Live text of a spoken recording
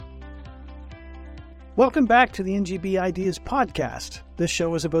Welcome back to the NGB Ideas Podcast. This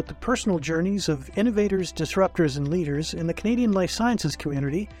show is about the personal journeys of innovators, disruptors, and leaders in the Canadian life sciences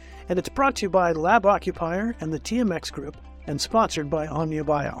community, and it's brought to you by Lab Occupier and the TMX Group, and sponsored by Omnia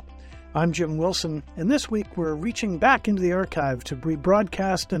Bio. I'm Jim Wilson, and this week we're reaching back into the archive to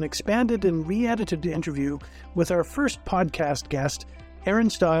rebroadcast an expanded and re-edited interview with our first podcast guest, Aaron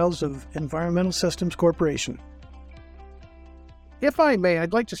Stiles of Environmental Systems Corporation. If I may,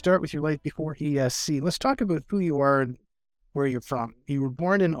 I'd like to start with your life before ESC. Let's talk about who you are and where you're from. You were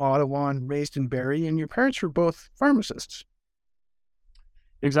born in Ottawa and raised in Barrie, and your parents were both pharmacists.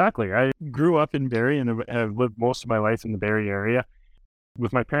 Exactly. I grew up in Barrie and have lived most of my life in the Barrie area.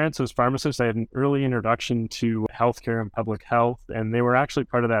 With my parents as pharmacists, I had an early introduction to healthcare and public health, and they were actually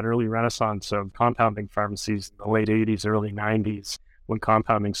part of that early renaissance of compounding pharmacies in the late 80s, early 90s, when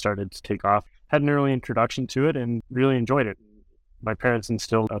compounding started to take off. Had an early introduction to it and really enjoyed it. My parents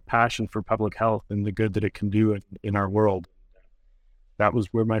instilled a passion for public health and the good that it can do in our world. That was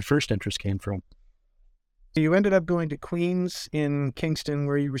where my first interest came from. You ended up going to Queen's in Kingston,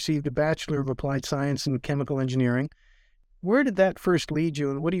 where you received a Bachelor of Applied Science in Chemical Engineering. Where did that first lead you,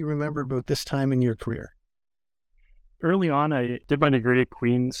 and what do you remember about this time in your career? Early on, I did my degree at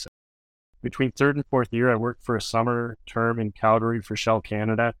Queen's. Between third and fourth year, I worked for a summer term in Calgary for Shell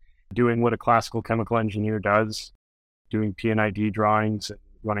Canada, doing what a classical chemical engineer does, doing P&ID drawings and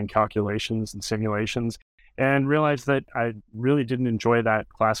running calculations and simulations, and realized that I really didn't enjoy that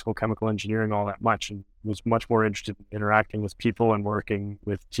classical chemical engineering all that much and was much more interested in interacting with people and working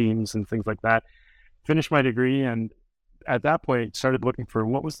with teams and things like that. Finished my degree, and at that point started looking for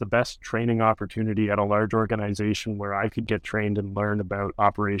what was the best training opportunity at a large organization where I could get trained and learn about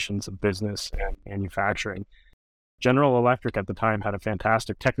operations of business and manufacturing. General Electric at the time had a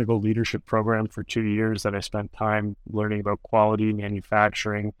fantastic technical leadership program for 2 years that I spent time learning about quality,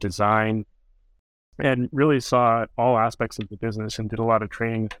 manufacturing, design, and really saw all aspects of the business and did a lot of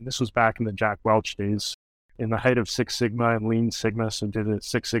training. And this was back in the Jack Welch days, in the height of Six Sigma and Lean Sigma, so did a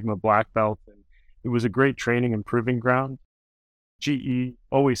Six Sigma black belt. And it was a great training and proving ground. GE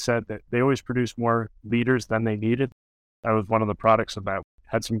always said that they always produced more leaders than they needed. I was one of the products of that.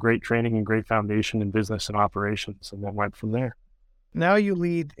 Had some great training and great foundation in business and operations, and then went from there. Now you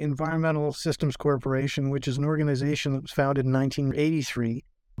lead Environmental Systems Corporation, which is an organization that was founded in 1983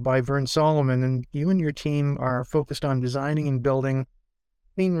 by Vern Solomon, and you and your team are focused on designing and building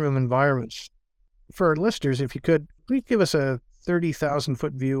clean room environments. For our listeners, if you could, please give us a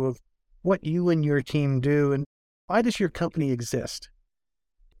 30,000-foot view of what you and your team do, and why does your company exist?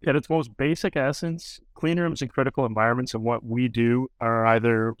 At its most basic essence, clean rooms and critical environments and what we do are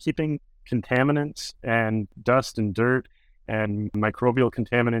either keeping contaminants and dust and dirt and microbial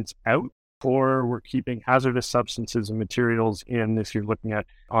contaminants out, or we're keeping hazardous substances and materials in if you're looking at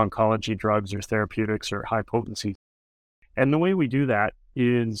oncology drugs or therapeutics or high potency. And the way we do that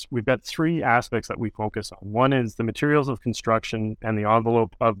is we've got three aspects that we focus on. One is the materials of construction and the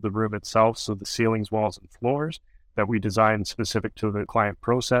envelope of the room itself, so the ceilings, walls, and floors that we design specific to the client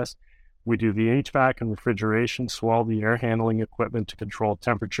process. We do the HVAC and refrigeration, so all the air handling equipment to control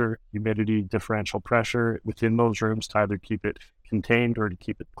temperature, humidity, differential pressure within those rooms to either keep it contained or to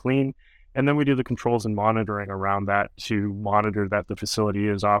keep it clean. And then we do the controls and monitoring around that to monitor that the facility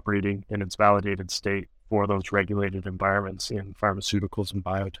is operating in its validated state for those regulated environments in pharmaceuticals and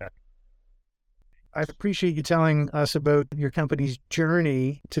biotech. I appreciate you telling us about your company's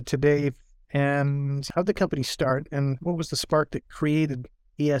journey to today and how did the company start and what was the spark that created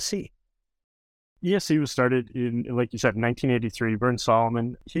ESC? ESC was started in, like you said, 1983. Vern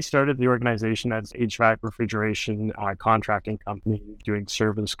Solomon, he started the organization as HVAC refrigeration contracting company, doing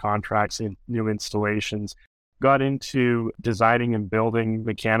service contracts in new installations. Got into designing and building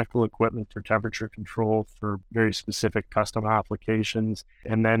mechanical equipment for temperature control for very specific custom applications.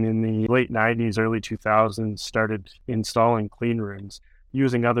 And then in the late 90s, early 2000s, started installing clean rooms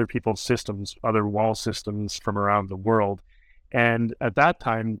using other people's systems, other wall systems from around the world. And at that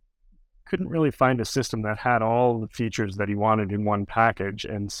time, couldn't really find a system that had all the features that he wanted in one package,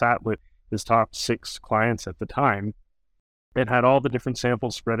 and sat with his top 6 clients at the time and had all the different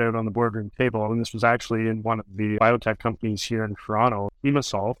samples spread out on the boardroom table. And this was actually in one of the biotech companies here in Toronto,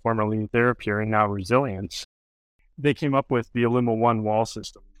 Hemasol, formerly Therapure and now Resilience. They came up with the Illuma One wall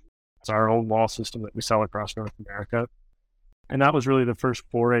system. It's our own wall system that we sell across North America. And that was really the first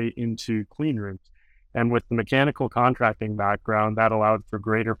foray into clean rooms. And with the mechanical contracting background, that allowed for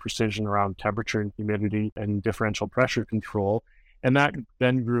greater precision around temperature and humidity and differential pressure control. And that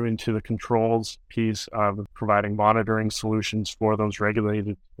then grew into the controls piece of providing monitoring solutions for those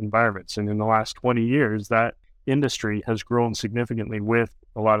regulated environments. And in the last 20 years, that industry has grown significantly with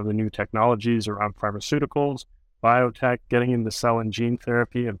a lot of the new technologies around pharmaceuticals, biotech, getting into cell and gene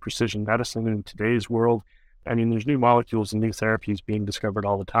therapy and precision medicine in today's world. I mean, there's new molecules and new therapies being discovered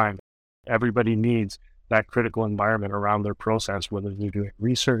all the time. Everybody needs that critical environment around their process, whether they're doing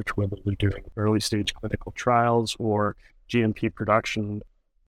research, whether they're doing early stage clinical trials or GMP production.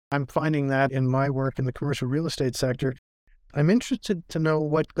 I'm finding that in my work in the commercial real estate sector. I'm interested to know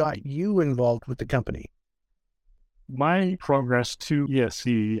what got you involved with the company. My progress to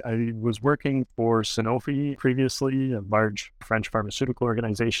ESC, I was working for Sanofi previously, a large French pharmaceutical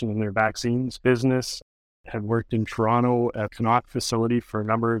organization in their vaccines business. Had worked in Toronto at Connaught facility for a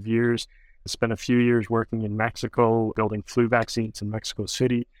number of years. Spent a few years working in Mexico, building flu vaccines in Mexico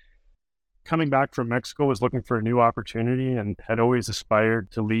City. Coming back from Mexico, was looking for a new opportunity and had always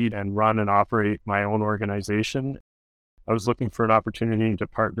aspired to lead and run and operate my own organization. I was looking for an opportunity to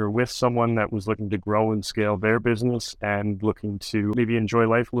partner with someone that was looking to grow and scale their business and looking to maybe enjoy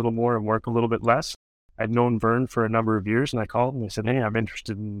life a little more and work a little bit less. I'd known Vern for a number of years, and I called and I said, hey, I'm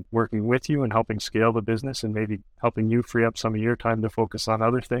interested in working with you and helping scale the business and maybe helping you free up some of your time to focus on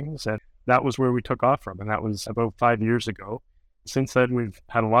other things. And that was where we took off from. And that was about 5 years ago. Since then, we've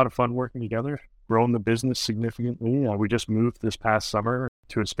had a lot of fun working together, grown the business significantly. We just moved this past summer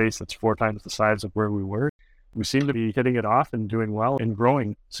to a space that's 4 times the size of where we were. We seem to be hitting it off and doing well and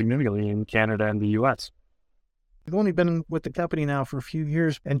growing significantly in Canada and the US. You've only been with the company now for a few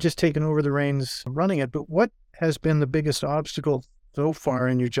years and just taken over the reins running it. But what has been the biggest obstacle so far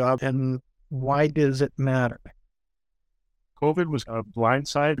in your job, and why does it matter? COVID was a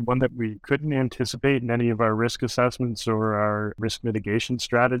blindside, one that we couldn't anticipate in any of our risk assessments or our risk mitigation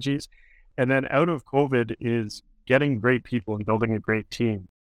strategies. And then out of COVID is getting great people and building a great team.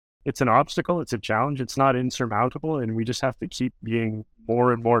 It's an obstacle, it's a challenge, it's not insurmountable, and we just have to keep being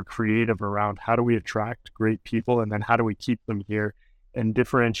more and more creative around how do we attract great people and then how do we keep them here and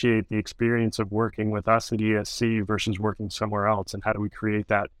differentiate the experience of working with us at ESC versus working somewhere else, and how do we create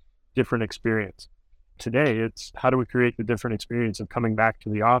that different experience. Today, it's how do we create the different experience of coming back to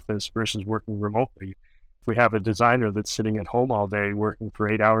the office versus working remotely. If we have a designer that's sitting at home all day working for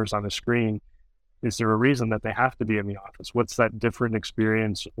 8 hours on a screen, is there a reason that they have to be in the office? What's that different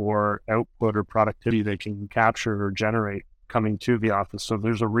experience or output or productivity they can capture or generate coming to the office? So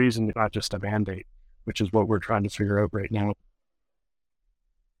there's a reason, not just a mandate, which is what we're trying to figure out right now.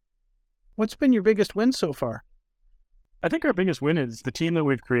 What's been your biggest win so far? I think our biggest win is the team that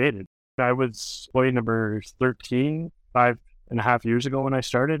we've created. I was employee number 13, 5.5 years ago when I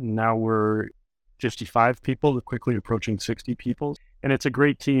started, and now we're 55 people, quickly approaching 60 people. And it's a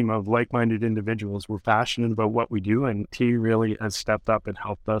great team of like-minded individuals. We're passionate about what we do, and T really has stepped up and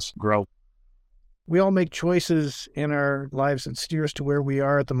helped us grow. We all make choices in our lives that steer us to where we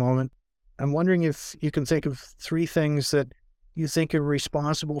are at the moment. I'm wondering if you can think of 3 things that you think are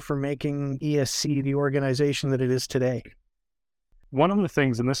responsible for making ESC the organization that it is today. One of the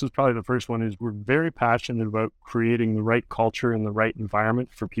things, and this is probably the first one, is we're very passionate about creating the right culture and the right environment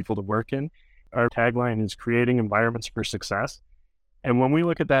for people to work in. Our tagline is creating environments for success. And when we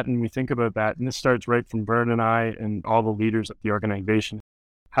look at that and we think about that, and this starts right from Vern and I and all the leaders of the organization,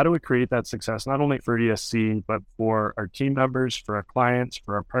 how do we create that success, not only for ESC, but for our team members, for our clients,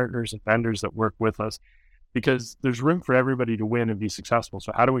 for our partners and vendors that work with us? Because there's room for everybody to win and be successful.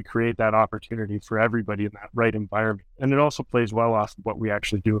 So how do we create that opportunity for everybody in that right environment? And it also plays well off of what we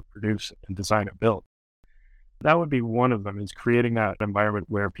actually do and produce and design and build. That would be one of them, is creating that environment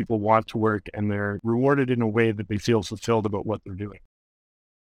where people want to work and they're rewarded in a way that they feel fulfilled about what they're doing.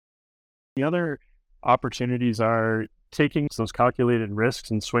 The other opportunities are taking those calculated risks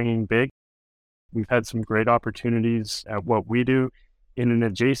and swinging big. We've had some great opportunities at what we do in an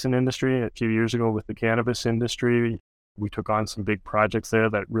adjacent industry. A few years ago with the cannabis industry, we took on some big projects there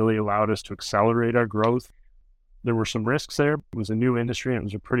that really allowed us to accelerate our growth. There were some risks there. It was a new industry and it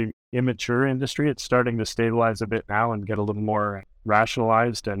was a pretty immature industry. It's starting to stabilize a bit now and get a little more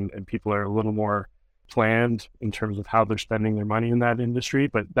rationalized, and people are a little more planned in terms of how they're spending their money in that industry.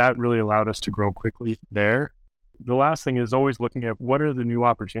 But that really allowed us to grow quickly there. The last thing is always looking at what are the new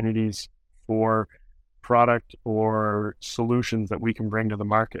opportunities for product or solutions that we can bring to the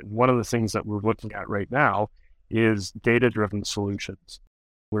market. And one of the things that we're looking at right now is data-driven solutions.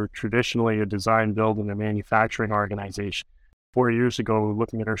 We're traditionally a design, build, and a manufacturing organization. 4 years ago,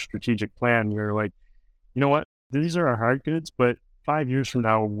 looking at our strategic plan, we were like, you know what? These are our hard goods, but 5 years from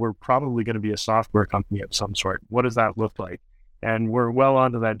now, we're probably going to be a software company of some sort. What does that look like? And we're well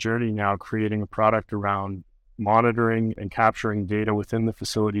onto that journey now, creating a product around monitoring and capturing data within the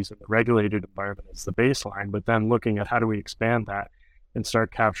facilities in the regulated environment as the baseline, but then looking at how do we expand that and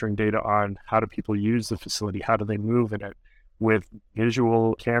start capturing data on how do people use the facility, how do they move in it, with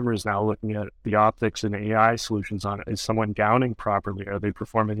visual cameras now looking at the optics and AI solutions on it. Is someone gowning properly? Are they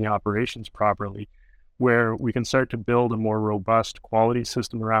performing the operations properly? Where we can start to build a more robust quality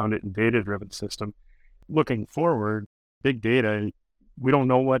system around it and data-driven system. Looking forward, big data, we don't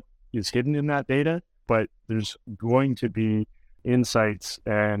know what is hidden in that data, but there's going to be insights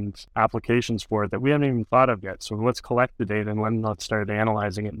and applications for it that we haven't even thought of yet. So let's collect the data and then let's start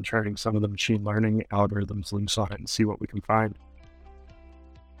analyzing it and turning some of the machine learning algorithms loose on it and see what we can find.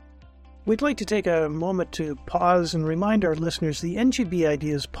 We'd like to take a moment to pause and remind our listeners the NGB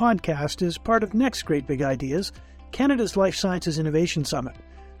Ideas podcast is part of Next Great Big Ideas, Canada's Life Sciences Innovation Summit.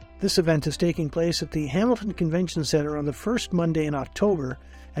 This event is taking place at the Hamilton Convention Centre on the first Monday in October,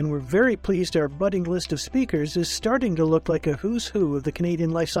 and we're very pleased our budding list of speakers is starting to look like a who's who of the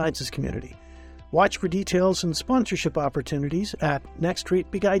Canadian life sciences community. Watch for details and sponsorship opportunities at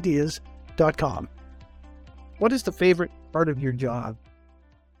nextgreatbigideas.com. What is the favorite part of your job?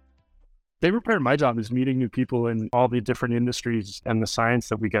 Favorite part of my job is meeting new people in all the different industries and the science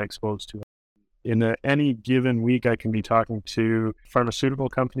that we get exposed to. In any given week, I can be talking to pharmaceutical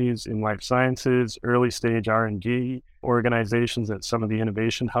companies in life sciences, early stage R&D, organizations at some of the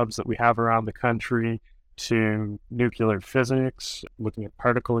innovation hubs that we have around the country, to nuclear physics, looking at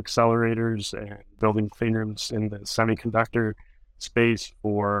particle accelerators and building clean rooms in the semiconductor space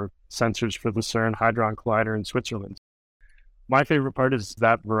for sensors for the CERN Hadron Collider in Switzerland. My favorite part is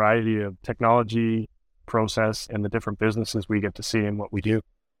that variety of technology, process, and the different businesses we get to see in what we do.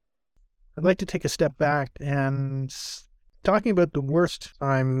 I'd like to take a step back and talking about the worst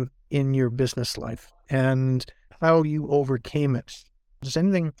time in your business life and how you overcame it. Does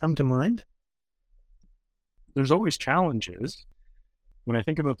anything come to mind? There's always challenges. When I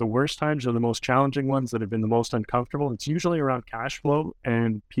think about the worst times or the most challenging ones that have been the most uncomfortable, it's usually around cash flow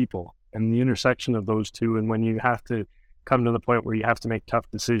and people and the intersection of those two. And when you have to come to the point where you have to make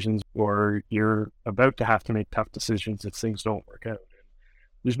tough decisions or you're about to have to make tough decisions if things don't work out.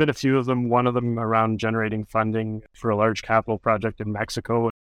 There's been a few of them, one of them around generating funding for a large capital project in Mexico,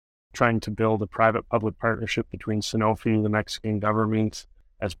 trying to build a private-public partnership between Sanofi and the Mexican government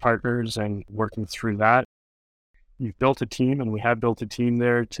as partners and working through that. You've built a team, and we have built a team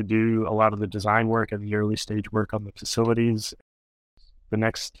there to do a lot of the design work and the early stage work on the facilities. The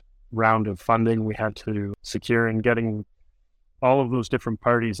next round of funding we had to secure, and getting all of those different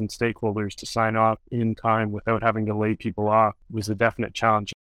parties and stakeholders to sign off in time without having to lay people off was a definite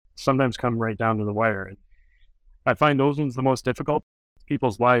challenge. Sometimes come right down to the wire. And I find those ones the most difficult.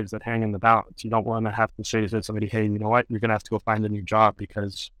 People's lives that hang in the balance. You don't want to have to say to somebody, hey, you know what, you're going to have to go find a new job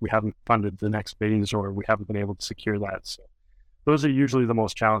because we haven't funded the next phase or we haven't been able to secure that. So those are usually the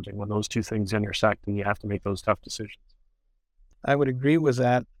most challenging when those two things intersect and you have to make those tough decisions. I would agree with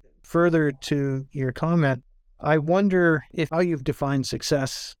that. Further to your comment, I wonder if how you've defined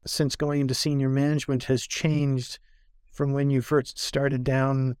success since going into senior management has changed from when you first started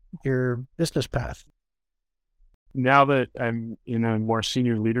down your business path. Now that I'm in a more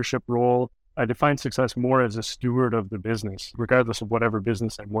senior leadership role, I define success more as a steward of the business, regardless of whatever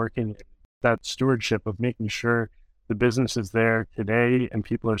business I'm working in. That stewardship of making sure the business is there today and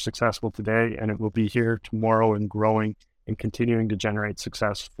people are successful today and it will be here tomorrow and growing and continuing to generate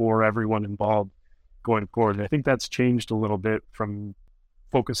success for everyone involved going forward. And I think that's changed a little bit from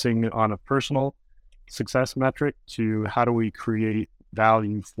focusing on a personal success metric to how do we create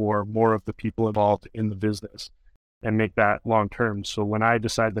value for more of the people involved in the business and make that long term. So when I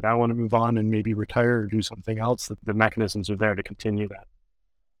decide that I want to move on and maybe retire or do something else, the mechanisms are there to continue that.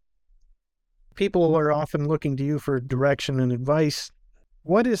 People are often looking to you for direction and advice.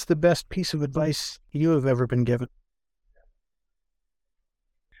 What is the best piece of advice you have ever been given?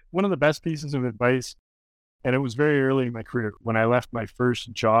 One of the best pieces of advice, and it was very early in my career, when I left my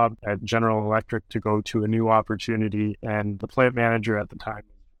first job at General Electric to go to a new opportunity, and the plant manager at the time,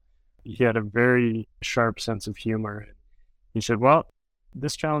 he had a very sharp sense of humor. He said, well,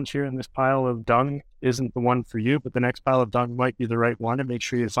 this challenge here in this pile of dung isn't the one for you, but the next pile of dung might be the right one, and make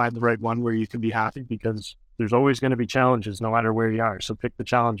sure you find the right one where you can be happy, because there's always going to be challenges no matter where you are. So pick the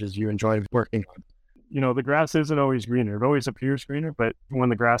challenges you enjoy working on. You know, the grass isn't always greener. It always appears greener, but when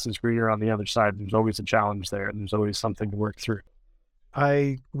the grass is greener on the other side, there's always a challenge there, and there's always something to work through.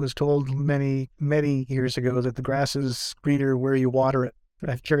 I was told many, many years ago that the grass is greener where you water it.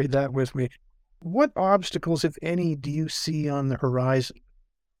 I've carried that with me. What obstacles, if any, do you see on the horizon?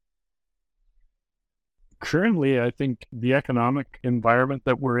 Currently, I think the economic environment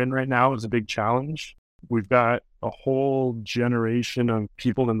that we're in right now is a big challenge. We've got a whole generation of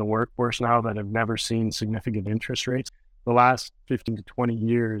people in the workforce now that have never seen significant interest rates. The last 15 to 20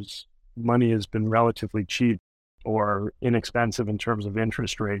 years, money has been relatively cheap. or inexpensive in terms of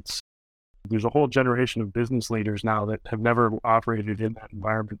interest rates. There's a whole generation of business leaders now that have never operated in that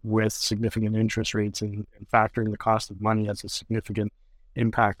environment with significant interest rates, and factoring the cost of money has a significant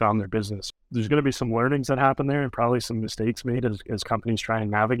impact on their business. There's going to be some learnings that happen there and probably some mistakes made as companies try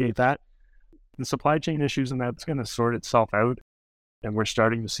and navigate that. The supply chain issues and that's going to sort itself out. And we're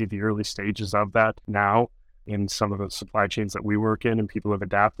starting to see the early stages of that now in some of the supply chains that we work in, and people have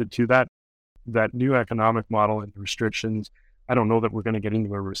adapted to that. That new economic model and the restrictions, I don't know that we're going to get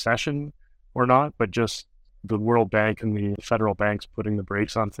into a recession or not, but just the World Bank and the federal banks putting the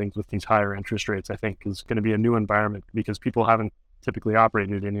brakes on things with these higher interest rates, I think is going to be a new environment because people haven't typically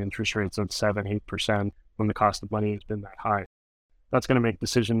operated in interest rates of 7-8% when the cost of money has been that high. That's going to make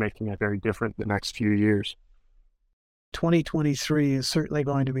decision-making very different the next few years. 2023 is certainly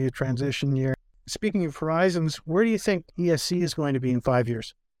going to be a transition year. Speaking of horizons, where do you think ESC is going to be in 5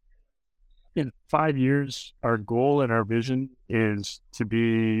 years? In 5 years, our goal and our vision is to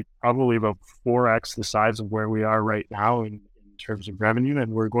be probably about 4x the size of where we are right now in terms of revenue.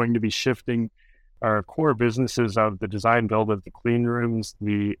 And we're going to be shifting our core businesses of the design build of the clean rooms,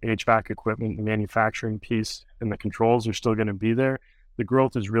 the HVAC equipment, the manufacturing piece, and the controls are still going to be there. The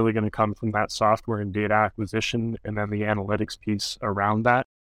growth is really going to come from that software and data acquisition and then the analytics piece around that.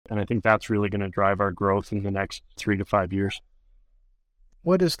 And I think that's really going to drive our growth in the next 3 to 5 years.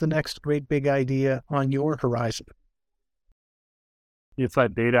 What is the next great big idea on your horizon? It's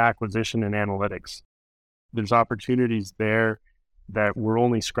that data acquisition and analytics. There's opportunities there that we're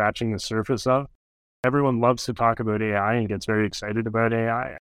only scratching the surface of. Everyone loves to talk about AI and gets very excited about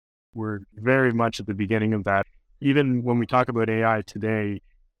AI. We're very much at the beginning of that. Even when we talk about AI today,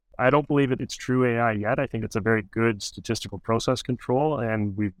 I don't believe it's true AI yet. I think it's a very good statistical process control,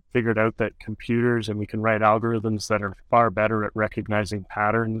 and we've figured out that computers and we can write algorithms that are far better at recognizing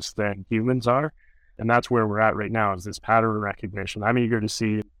patterns than humans are. And that's where we're at right now, is this pattern recognition. I'm eager to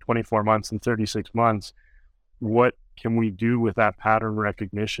see in 24 months and 36 months, what can we do with that pattern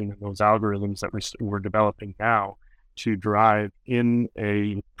recognition and those algorithms that we're developing now to drive in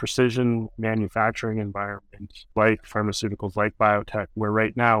a precision manufacturing environment like pharmaceuticals, like biotech, where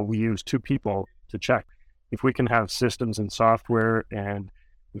right now we use 2 people to check. If we can have systems and software and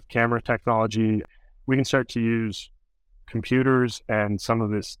with camera technology, we can start to use computers and some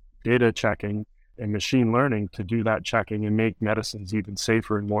of this data checking and machine learning to do that checking and make medicines even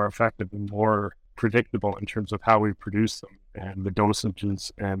safer and more effective and more predictable in terms of how we produce them and the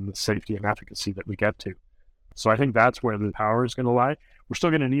dosages and the safety and efficacy that we get to. So I think that's where the power is going to lie. We're still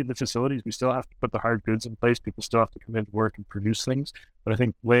going to need the facilities. We still have to put the hard goods in place. People still have to come into work and produce things. But I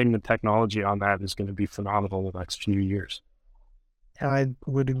think laying the technology on that is going to be phenomenal in the next few years. I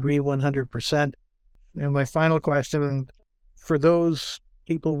would agree 100%. And my final question, for those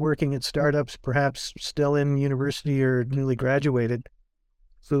people working at startups, perhaps still in university or newly graduated,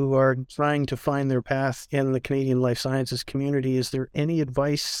 who are trying to find their path in the Canadian life sciences community, is there any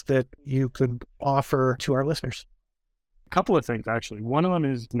advice that you could offer to our listeners? A couple of things, actually. One of them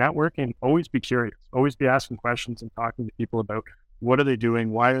is networking. Always be curious. Always be asking questions and talking to people about what are they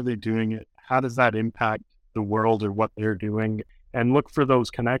doing? Why are they doing it? How does that impact the world or what they're doing? And look for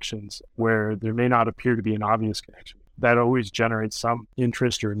those connections where there may not appear to be an obvious connection. That always generates some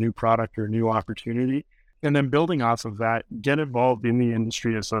interest or a new product or a new opportunity. And then building off of that, get involved in the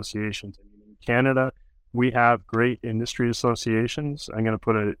industry associations. In Canada, we have great industry associations. I'm going to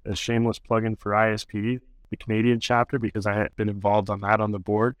put a shameless plug in for ISPD, the Canadian chapter, because I have been involved on that on the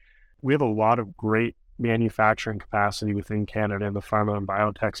board. We have a lot of great manufacturing capacity within Canada in the pharma and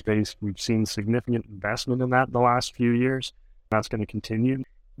biotech space. We've seen significant investment in that in the last few years. That's going to continue.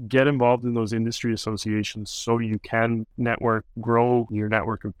 Get involved in those industry associations so you can network, grow your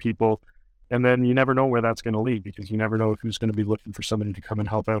network of people. And then you never know where that's going to lead, because you never know who's going to be looking for somebody to come and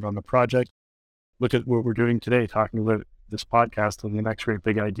help out on the project. Look at what we're doing today, talking about this podcast and the next great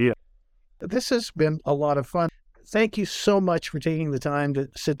big idea. This has been a lot of fun. Thank you so much for taking the time to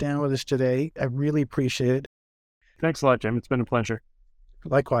sit down with us today. I really appreciate it. Thanks a lot, Jim. It's been a pleasure.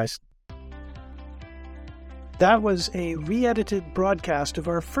 Likewise. That was a re-edited broadcast of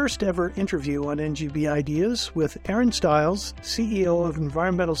our first ever interview on NGB Ideas with Aaron Stiles, CEO of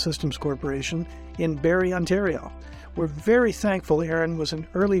Environmental Systems Corporation in Barrie, Ontario. We're very thankful Aaron was an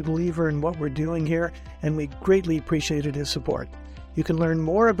early believer in what we're doing here, and we greatly appreciated his support. You can learn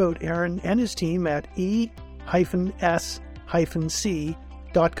more about Aaron and his team at e-s-c.com,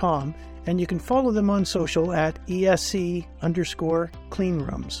 and you can follow them on social at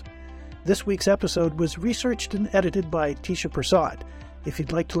ESC_cleanrooms. This week's episode was researched and edited by Tisha Prasad. If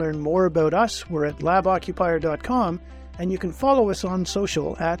you'd like to learn more about us, we're at laboccupier.com, and you can follow us on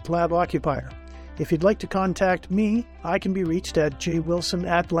social at laboccupier. If you'd like to contact me, I can be reached at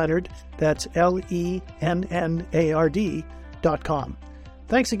jwilson@Leonard, that's LENNARD.com.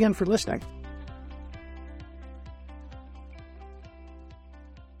 Thanks again for listening.